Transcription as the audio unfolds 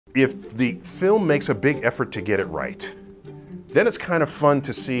If the film makes a big effort to get it right, then it's kind of fun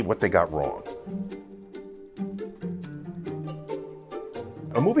to see what they got wrong.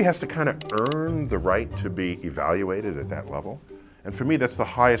 A movie has to kind of earn the right to be evaluated at that level. And for me, that's the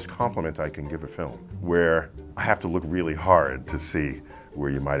highest compliment I can give a film, where I have to look really hard to see where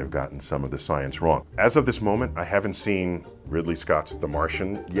you might have gotten some of the science wrong. As of this moment, I haven't seen Ridley Scott's The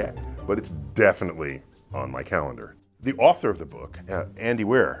Martian yet, but it's definitely on my calendar. The author of the book, Andy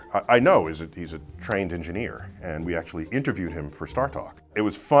Weir, I know he's a trained engineer, and we actually interviewed him for StarTalk. It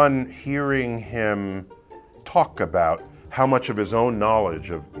was fun hearing him talk about how much of his own knowledge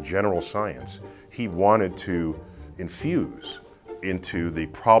of general science he wanted to infuse into the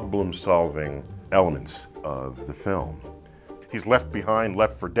problem-solving elements of the film. He's left behind,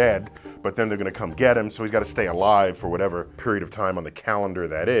 left for dead, but then they're gonna come get him, so he's gotta stay alive for whatever period of time on the calendar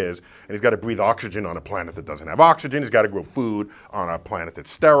that is, and he's gotta breathe oxygen on a planet that doesn't have oxygen, he's gotta grow food on a planet that's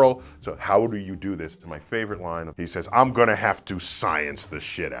sterile, so how do you do this? My favorite line, he says, I'm gonna have to science the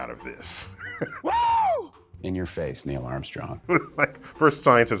shit out of this. Woo! In your face, Neil Armstrong. Like, first,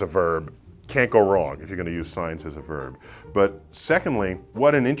 science is a verb. Can't go wrong if you're going to use science as a verb. But secondly,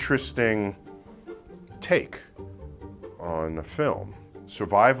 what an interesting take on a film.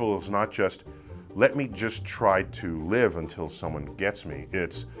 Survival is not just, let me just try to live until someone gets me.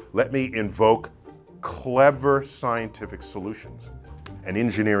 It's, let me invoke clever scientific solutions and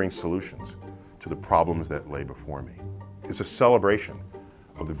engineering solutions to the problems that lay before me. It's a celebration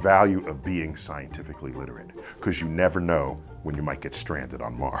of the value of being scientifically literate, because you never know when you might get stranded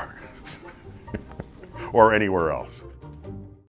on Mars or anywhere else.